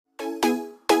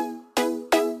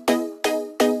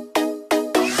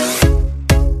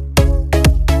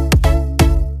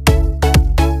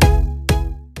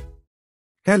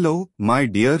Hello, my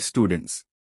dear students.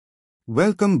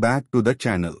 Welcome back to the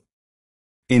channel.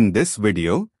 In this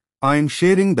video, I am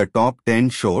sharing the top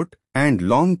 10 short and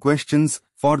long questions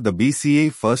for the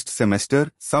BCA first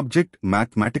semester subject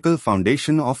Mathematical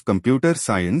Foundation of Computer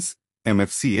Science,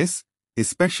 MFCS,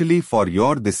 especially for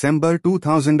your December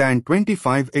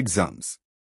 2025 exams.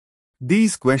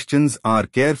 These questions are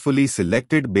carefully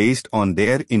selected based on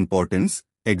their importance,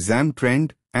 exam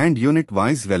trend, and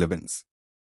unit-wise relevance.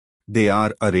 They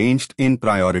are arranged in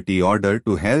priority order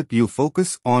to help you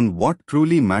focus on what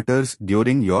truly matters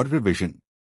during your revision.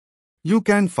 You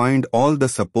can find all the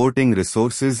supporting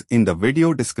resources in the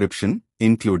video description,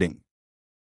 including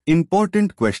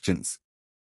important questions,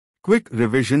 quick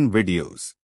revision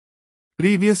videos,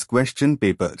 previous question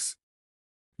papers.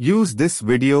 Use this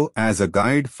video as a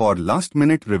guide for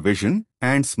last-minute revision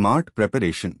and smart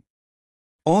preparation.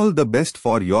 All the best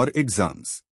for your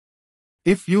exams.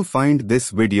 If you find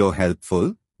this video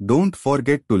helpful, don't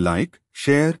forget to like,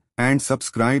 share, and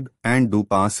subscribe, and do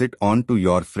pass it on to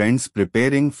your friends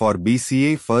preparing for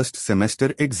BCA first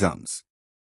semester exams.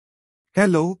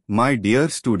 Hello, my dear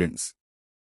students.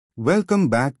 Welcome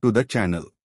back to the channel.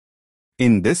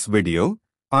 In this video,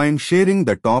 I am sharing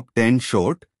the top 10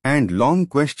 short and long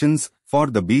questions for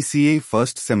the BCA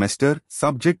first semester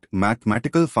subject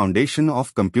Mathematical Foundation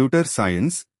of Computer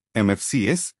Science,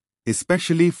 MFCS,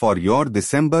 especially for your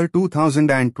December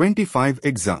 2025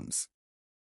 exams.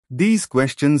 These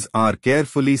questions are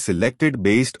carefully selected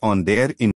based on their